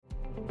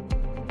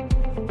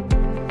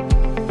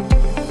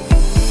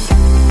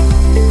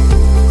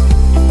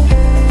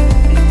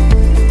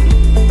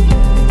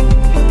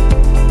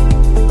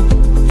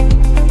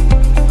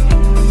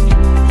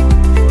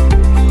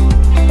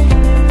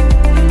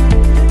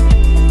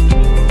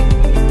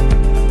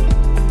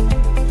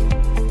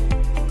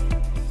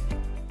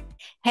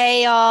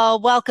Hey, all,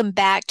 welcome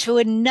back to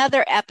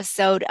another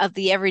episode of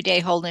the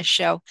Everyday Wholeness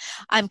Show.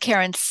 I'm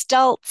Karen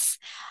Stultz,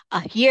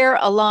 here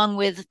along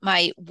with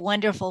my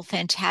wonderful,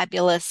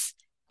 fantabulous,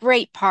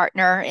 great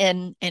partner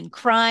in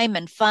crime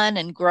and fun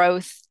and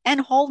growth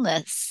and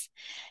wholeness,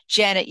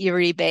 Janet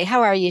Uribe.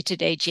 How are you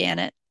today,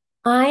 Janet?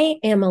 I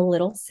am a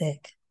little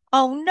sick,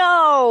 Oh,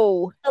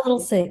 no. a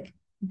little sick,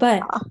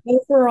 but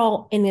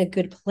overall in a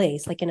good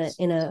place, like in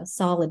a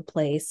solid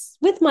place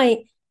with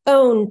my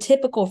own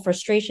typical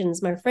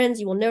frustrations. My friends,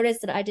 you will notice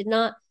that I did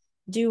not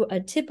do a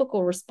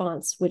typical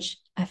response, which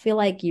I feel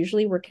like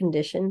usually we're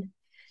conditioned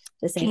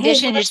to say, "Hey,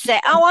 Conditioned to say,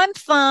 oh, I'm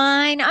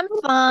fine. I'm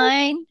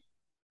fine.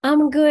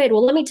 I'm good."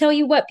 Well, let me tell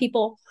you what,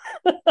 people.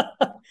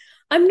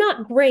 I'm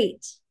not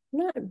great. I'm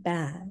not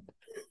bad.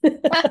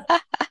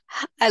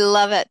 I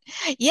love it.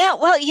 Yeah,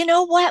 well, you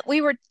know what?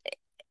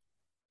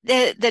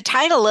 The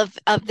title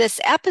of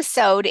this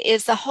episode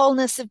is The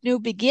Wholeness of New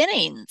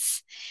Beginnings.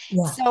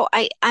 Yeah. So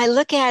I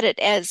look at it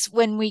as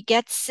when we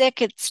get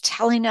sick, it's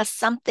telling us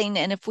something.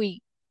 And if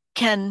we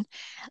can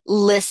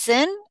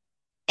listen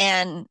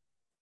and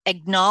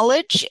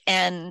acknowledge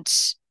and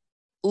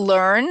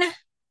learn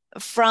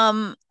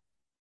from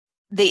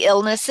the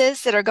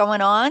illnesses that are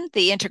going on,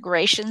 the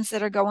integrations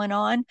that are going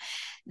on,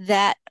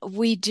 that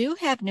we do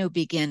have new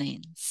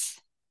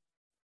beginnings.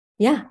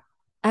 Yeah,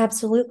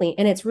 absolutely.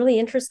 And it's really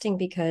interesting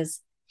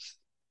because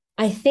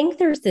I think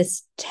there's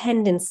this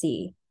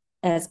tendency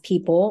as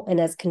people and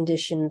as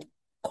conditioned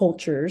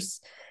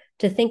cultures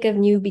to think of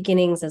new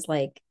beginnings as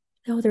like,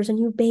 oh, there's a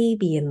new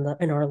baby in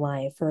our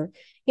life, or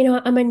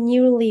I'm a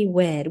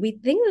newlywed. We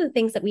think of the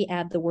things that we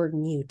add the word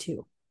new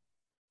to.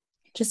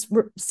 Just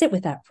sit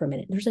with that for a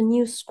minute. There's a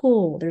new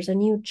school, there's a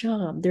new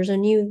job, there's a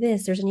new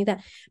this, there's a new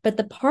that. But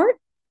the part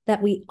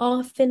that we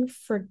often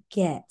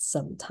forget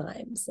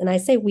sometimes, and I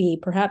say we,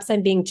 perhaps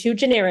I'm being too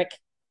generic,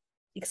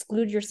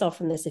 exclude yourself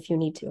from this if you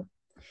need to,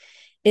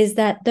 is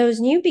that those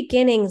new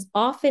beginnings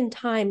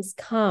oftentimes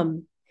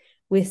come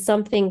with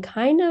something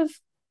kind of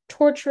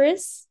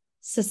torturous,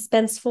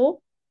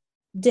 suspenseful,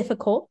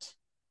 difficult,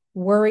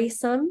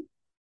 worrisome,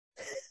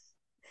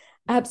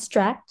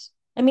 abstract.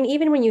 I mean,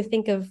 even when you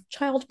think of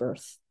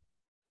childbirth,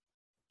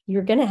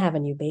 you're going to have a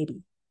new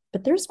baby,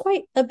 but there's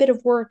quite a bit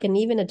of work and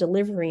even a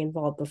delivery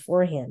involved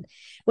beforehand.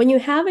 When you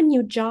have a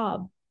new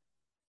job,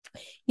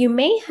 you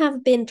may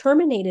have been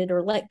terminated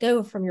or let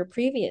go from your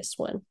previous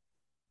one.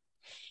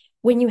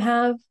 When you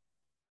have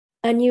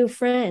a new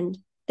friend,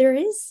 there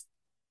is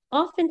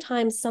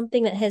oftentimes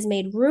something that has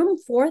made room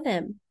for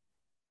them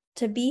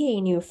to be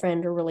a new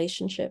friend or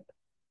relationship,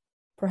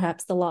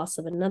 perhaps the loss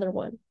of another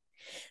one.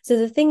 So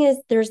the thing is,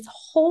 there's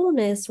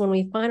wholeness when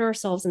we find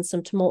ourselves in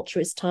some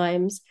tumultuous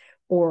times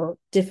or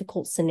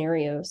difficult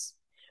scenarios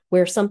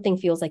where something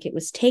feels like it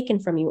was taken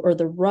from you or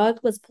the rug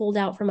was pulled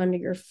out from under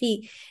your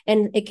feet.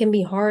 And it can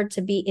be hard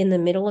to be in the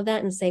middle of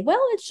that and say, well,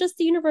 it's just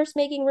the universe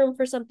making room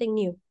for something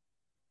new.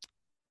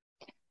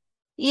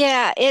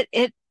 Yeah,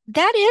 it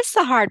that is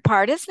the hard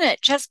part, isn't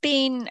it? Just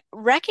being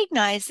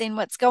recognizing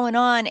what's going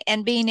on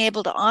and being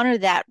able to honor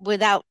that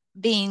without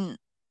being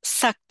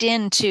sucked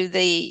into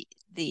the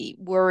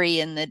worry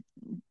and the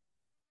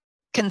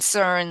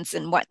concerns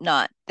and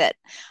whatnot that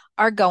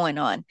are going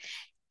on.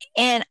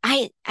 And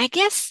I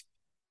guess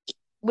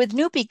with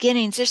new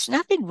beginnings, there's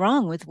nothing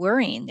wrong with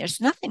worrying.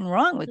 There's nothing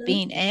wrong with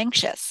being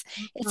anxious.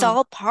 It's Oh,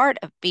 all part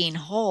of being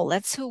whole.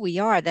 That's who we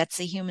are. That's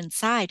the human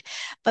side.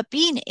 But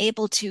being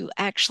able to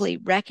actually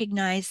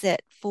recognize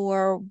it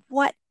for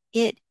what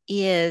it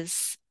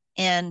is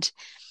and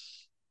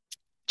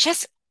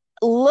just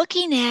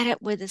looking at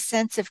it with a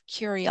sense of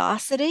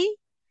curiosity.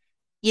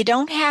 You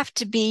don't have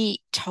to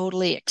be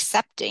totally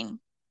accepting.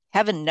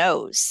 Heaven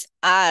knows,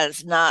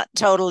 I's not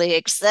totally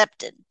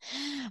accepted.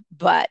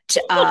 But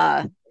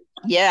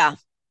yeah,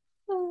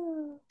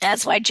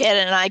 that's why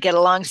Janet and I get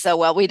along so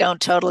well. We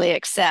don't totally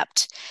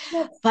accept,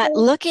 that's but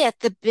so look at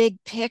the big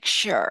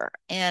picture.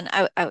 And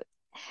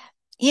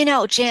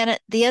Janet,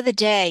 the other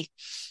day,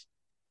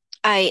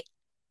 I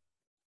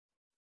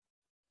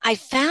I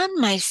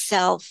found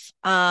myself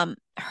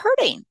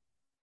hurting.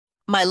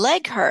 My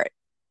leg hurt.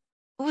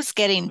 It was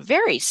getting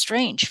very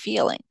strange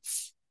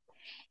feelings,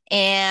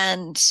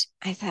 and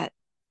I thought,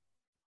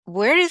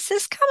 where is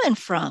this coming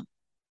from?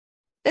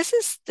 This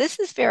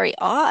is very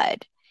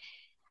odd.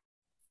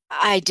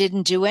 I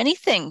didn't do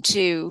anything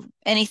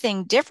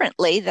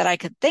differently that I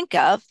could think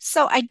of.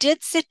 So I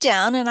did sit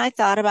down and I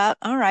thought about,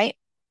 all right,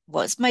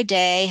 what's my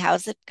day?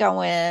 How's it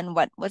going?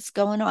 What's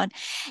going on?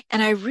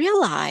 And I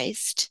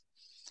realized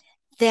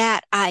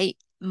that I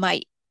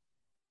my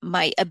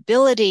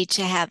ability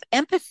to have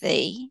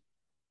empathy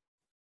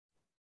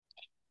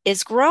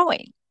is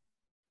growing.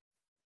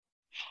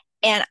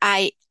 And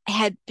I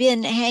had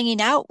been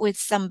hanging out with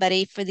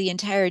somebody for the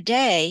entire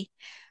day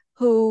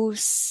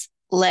whose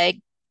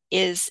leg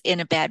is in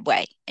a bad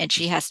way and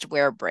she has to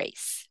wear a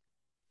brace.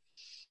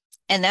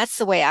 And that's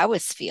the way I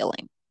was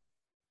feeling.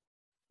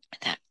 I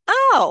thought,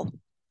 oh,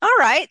 all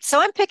right.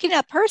 So I'm picking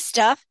up her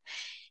stuff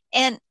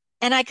and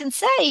and I can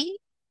say,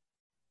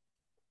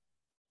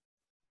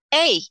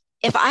 hey,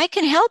 if I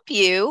can help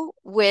you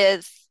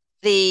with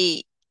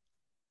the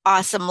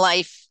awesome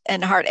life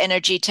and heart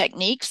energy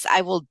techniques,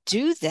 I will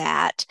do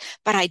that,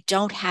 but I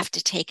don't have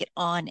to take it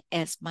on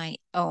as my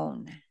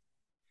own.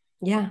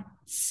 Yeah.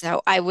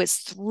 So I was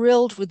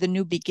thrilled with the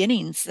new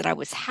beginnings that I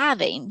was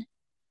having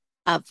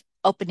of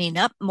opening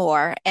up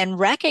more and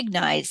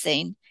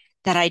recognizing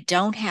that I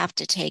don't have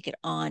to take it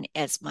on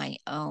as my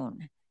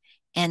own.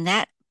 And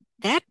that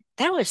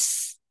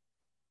was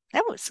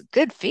a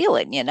good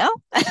feeling, you know?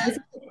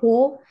 Isn't it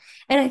cool?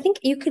 And I think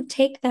you could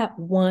take that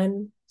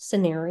one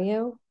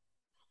scenario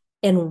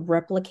and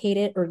replicate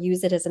it or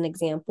use it as an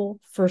example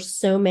for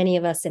so many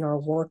of us in our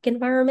work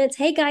environments.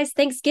 Hey guys,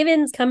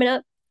 Thanksgiving's coming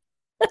up.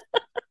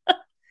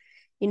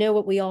 You know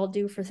what we all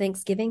do for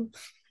Thanksgiving?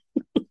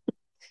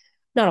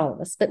 Not all of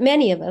us, but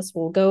many of us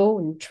will go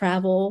and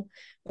travel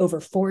over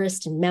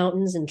forest and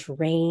mountains and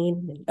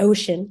terrain and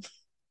ocean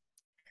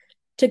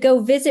to go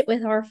visit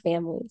with our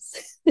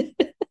families.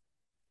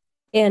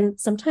 And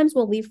sometimes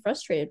we'll leave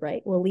frustrated,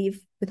 right? We'll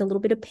leave with a little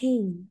bit of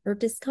pain or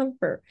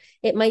discomfort.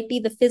 It might be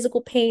the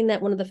physical pain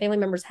that one of the family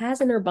members has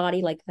in their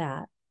body, like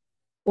that.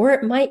 Or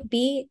it might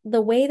be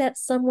the way that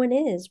someone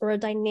is or a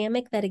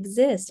dynamic that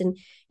exists. And,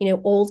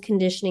 old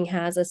conditioning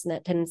has us in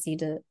that tendency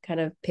to kind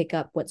of pick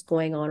up what's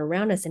going on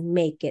around us and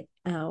make it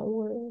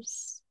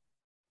ours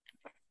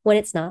when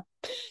it's not.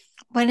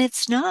 When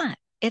it's not.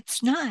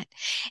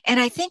 And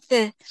I think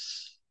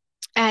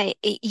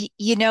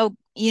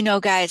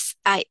guys,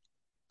 I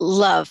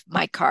love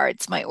my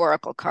cards, my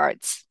oracle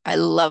cards. I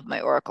love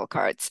my oracle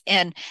cards.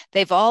 And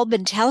they've all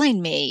been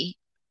telling me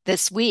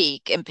this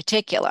week in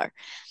particular,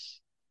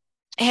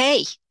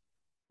 hey,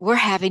 we're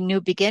having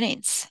new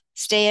beginnings.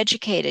 Stay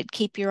educated,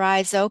 keep your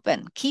eyes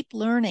open, keep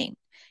learning,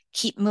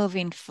 keep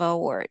moving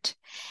forward.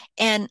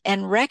 And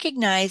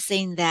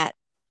recognizing that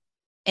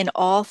in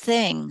all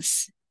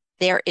things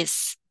there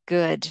is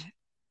good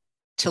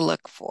to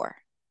look for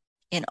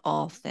in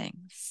all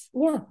things.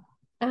 Yeah,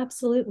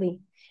 absolutely.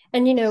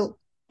 And,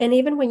 and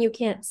even when you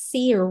can't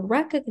see or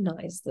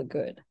recognize the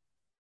good,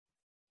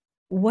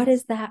 what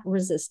is that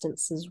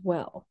resistance as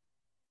well?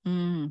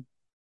 Mm.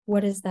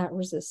 What is that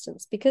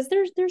resistance? Because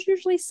there's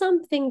usually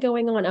something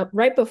going on.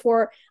 Right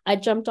before I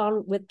jumped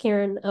on with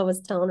Karen, I was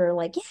telling her,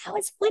 like, yeah, I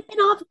was flipping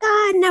off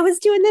God and I was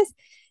doing this.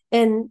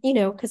 And,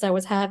 because I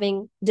was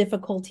having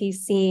difficulty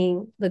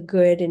seeing the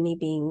good in me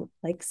being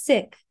like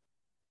sick.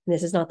 And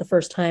this is not the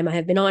first time I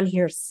have been on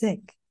here sick.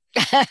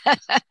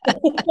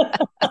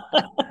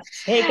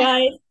 Hey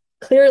guys,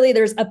 clearly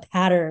there's a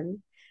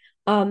pattern.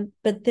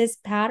 But this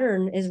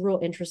pattern is real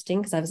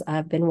interesting because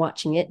I've been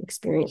watching it,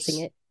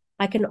 experiencing it.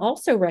 I can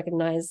also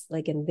recognize,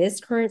 like in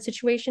this current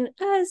situation,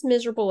 as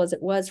miserable as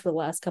it was for the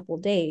last couple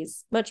of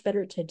days, much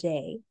better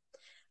today.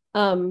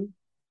 Um,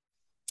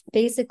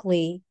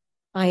 Basically,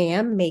 I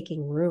am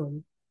making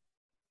room.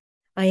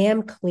 I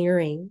am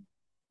clearing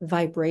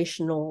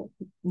vibrational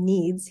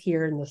needs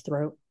here in the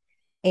throat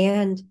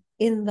and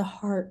in the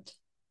heart,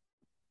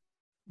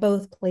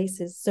 both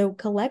places. So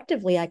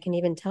collectively, I can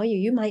even tell you,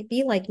 you might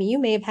be like me. You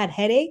may have had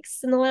headaches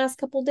in the last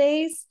couple of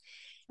days,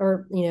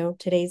 or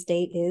today's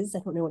date is. I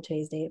don't know what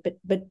today's date,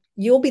 but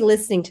you'll be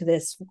listening to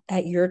this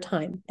at your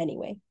time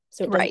anyway,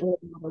 so it doesn't Right. really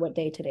matter what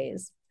day today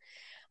is.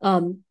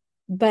 Um,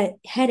 but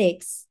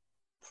headaches,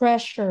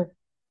 pressure,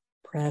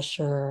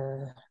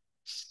 pressure.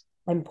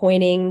 I'm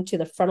pointing to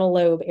the frontal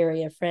lobe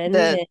area, friend.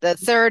 The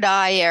third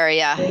eye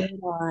area.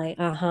 Why?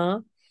 Uh-huh.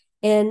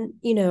 And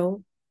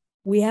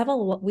we have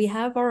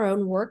our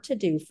own work to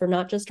do for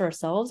not just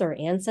ourselves, our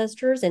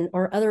ancestors, and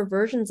our other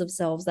versions of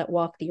selves that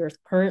walk the earth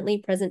currently,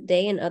 present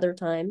day, and other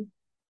time.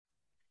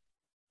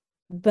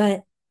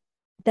 But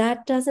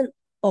that doesn't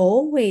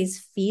always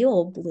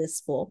feel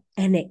blissful.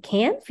 And it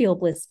can feel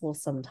blissful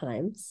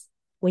sometimes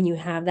when you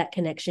have that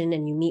connection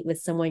and you meet with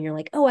someone, you're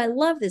like, oh, I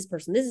love this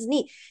person. This is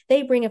neat.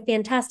 They bring a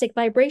fantastic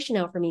vibration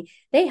out for me.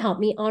 They help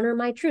me honor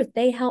my truth.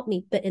 They help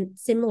me. But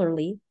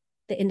similarly,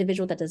 the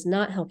individual that does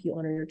not help you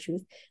honor your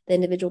truth, the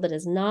individual that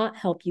does not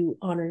help you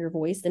honor your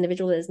voice, the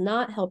individual that does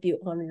not help you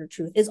honor your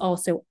truth is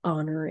also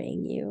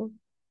honoring you.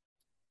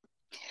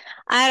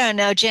 I don't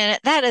know, Janet,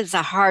 that is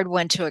a hard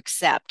one to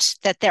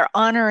accept that they're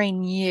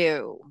honoring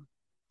you.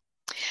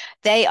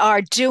 They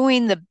are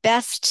doing the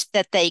best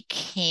that they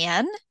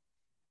can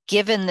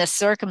given the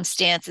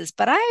circumstances,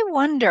 but I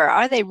wonder,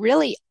 are they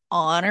really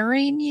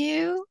honoring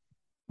you?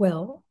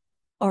 Well,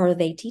 are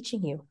they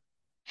teaching you?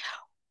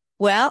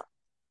 Well,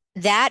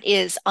 that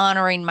is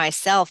honoring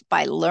myself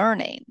by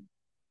learning,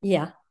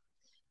 Yeah.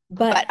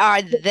 but But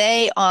are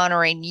they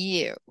honoring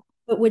you?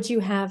 But would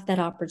you have that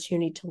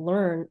opportunity to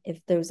learn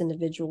if those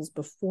individuals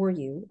before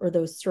you or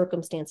those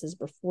circumstances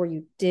before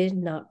you did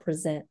not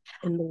present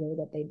in the way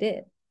that they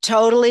did?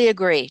 Totally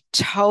agree.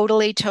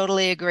 Totally,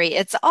 totally agree.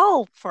 It's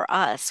all for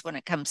us when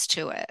it comes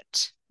to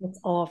it. It's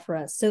all for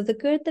us. So the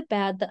good, the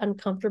bad, the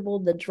uncomfortable,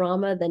 the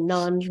drama, the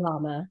non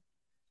drama,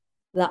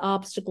 the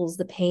obstacles,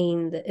 the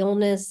pain, the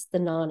illness, the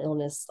non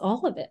illness,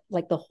 all of it,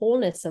 like the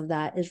wholeness of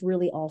that is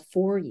really all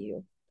for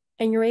you.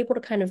 And you're able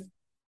to kind of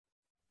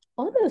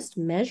almost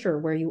measure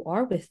where you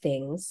are with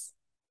things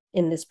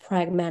in this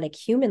pragmatic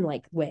human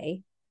like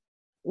way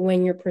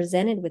when you're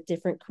presented with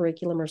different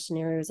curriculum or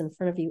scenarios in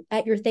front of you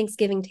at your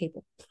Thanksgiving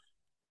table.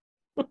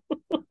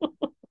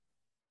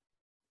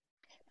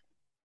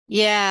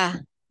 Yeah.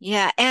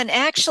 Yeah. And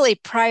actually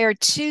prior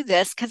to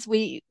this, because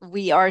we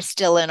are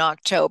still in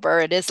October,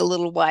 it is a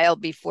little while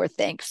before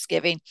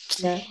Thanksgiving.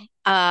 Yeah.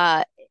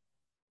 Uh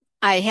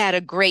I had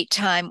a great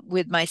time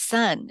with my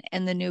son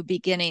and the new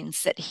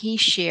beginnings that he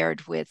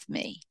shared with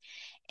me.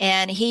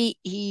 And he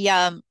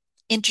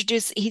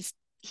introduced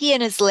he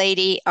and his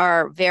lady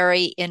are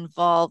very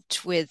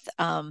involved with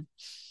oh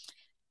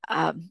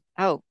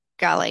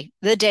golly,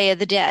 the Day of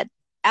the Dead.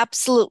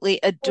 Absolutely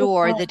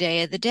adore the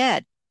Day of the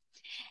Dead.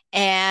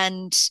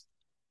 And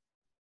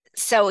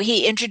so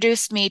he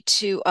introduced me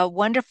to a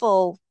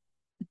wonderful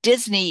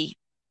Disney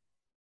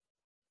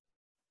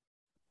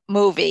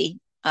movie,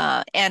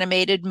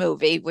 animated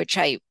movie, which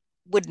I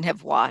wouldn't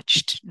have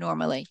watched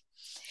normally.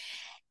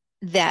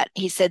 That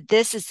he said,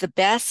 this is the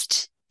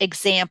best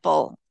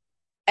example,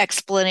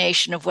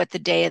 explanation of what the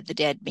Day of the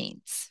Dead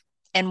means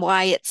and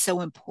why it's so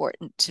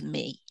important to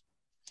me.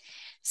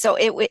 So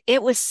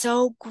it was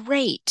so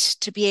great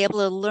to be able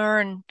to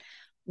learn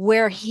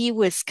where he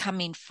was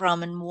coming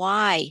from and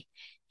why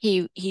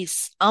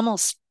he's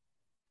almost,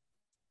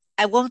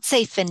 I won't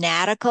say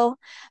fanatical,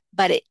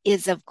 but it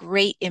is of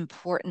great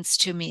importance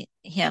to me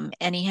him.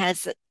 And he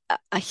has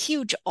a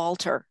huge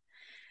altar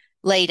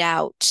laid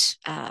out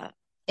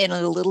in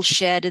a little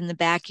shed in the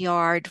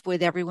backyard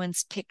with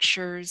everyone's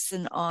pictures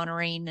and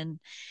honoring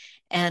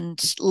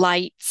and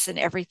lights and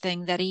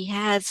everything that he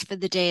has for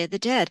the Day of the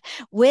Dead,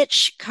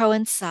 which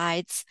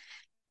coincides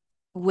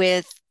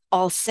with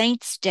All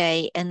Saints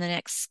Day in the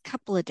next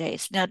couple of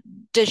days. Now,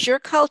 does your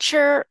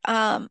culture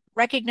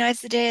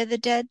recognize the Day of the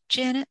Dead,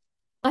 Janet?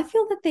 I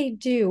feel that they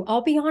do.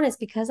 I'll be honest,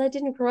 because I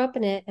didn't grow up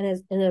in it and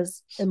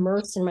as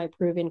immersed in my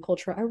Peruvian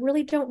culture, I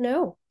really don't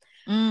know.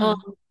 Um,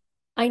 Mm,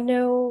 I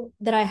know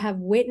that I have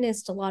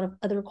witnessed a lot of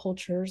other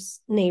cultures,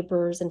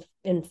 neighbors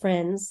and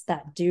friends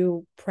that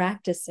do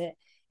practice it,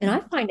 and I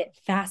mm. find it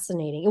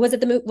fascinating. It was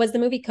was the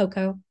movie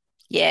Coco.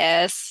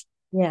 Yes.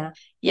 Yeah,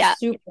 Yeah.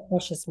 super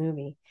precious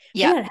movie. But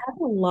Yeah. yeah, it has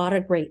a lot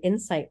of great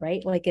insight,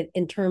 right? Like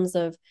in terms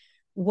of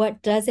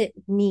what does it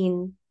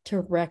mean to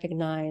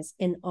recognize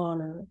and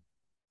honor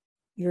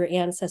your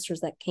ancestors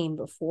that came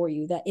before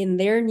you, that in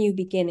their new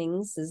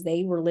beginnings, as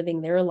they were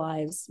living their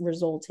lives,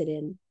 resulted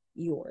in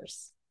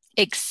yours.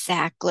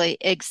 Exactly.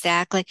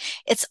 Exactly.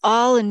 It's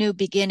all a new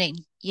beginning.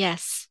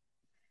 Yes.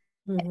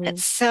 Mm-hmm.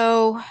 It's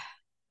so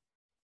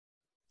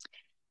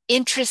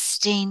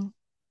interesting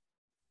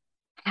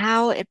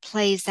how it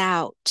plays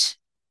out.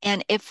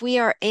 And if we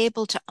are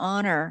able to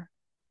honor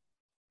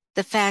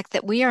the fact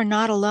that we are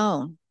not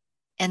alone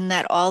and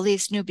that all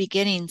these new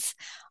beginnings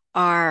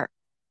are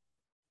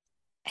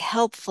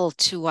helpful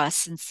to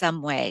us in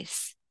some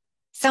ways.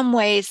 Some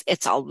ways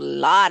it's a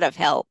lot of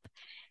help.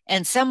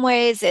 And some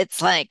ways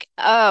it's like,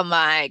 oh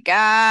my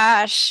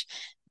gosh.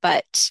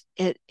 But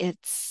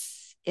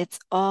it's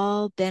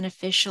all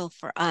beneficial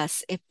for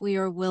us if we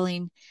are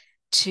willing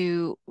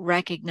to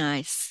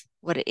recognize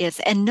what it is.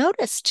 And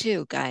notice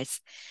too, guys,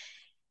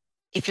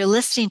 if you're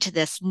listening to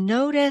this,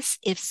 notice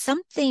if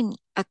something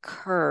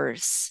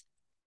occurs,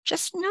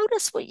 just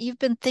notice what you've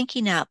been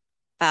thinking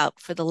about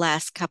for the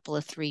last couple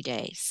of 3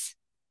 days.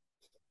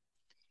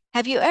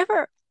 Have you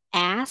ever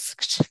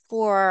asked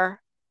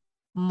for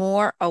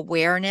more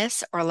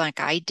awareness, or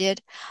like I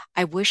did,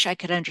 I wish I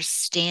could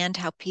understand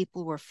how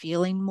people were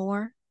feeling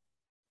more?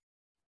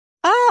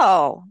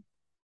 Oh,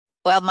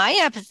 well, my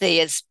empathy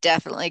is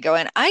definitely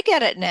going, I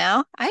get it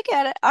now. I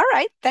get it. All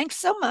right. Thanks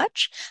so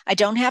much. I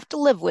don't have to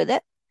live with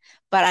it,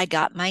 but I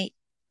got my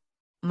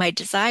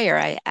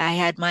desire. I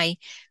had my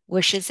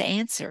wishes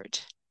answered.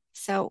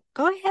 So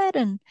go ahead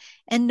and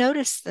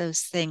notice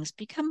those things.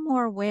 Become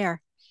more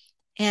aware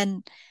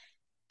and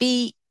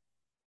be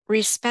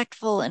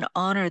respectful and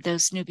honor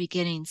those new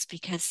beginnings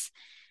because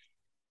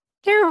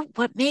they're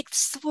what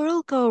makes the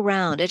world go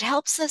around. It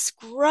helps us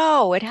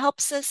grow. It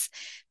helps us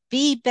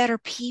be better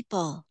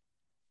people.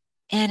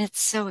 And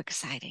it's so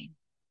exciting.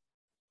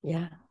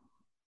 Yeah,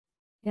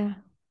 yeah.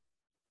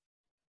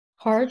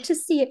 Hard to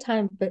see at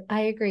times, but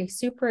I agree.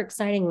 Super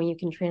exciting when you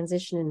can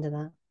transition into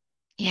that.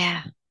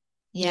 Yeah.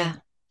 Yeah. Yeah.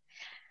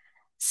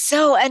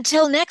 So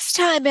until next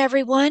time,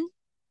 everyone,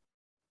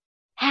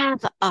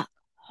 have a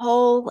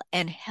whole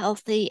and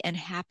healthy and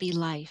happy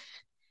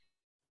life.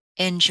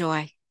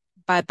 Enjoy.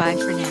 Bye bye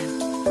for now.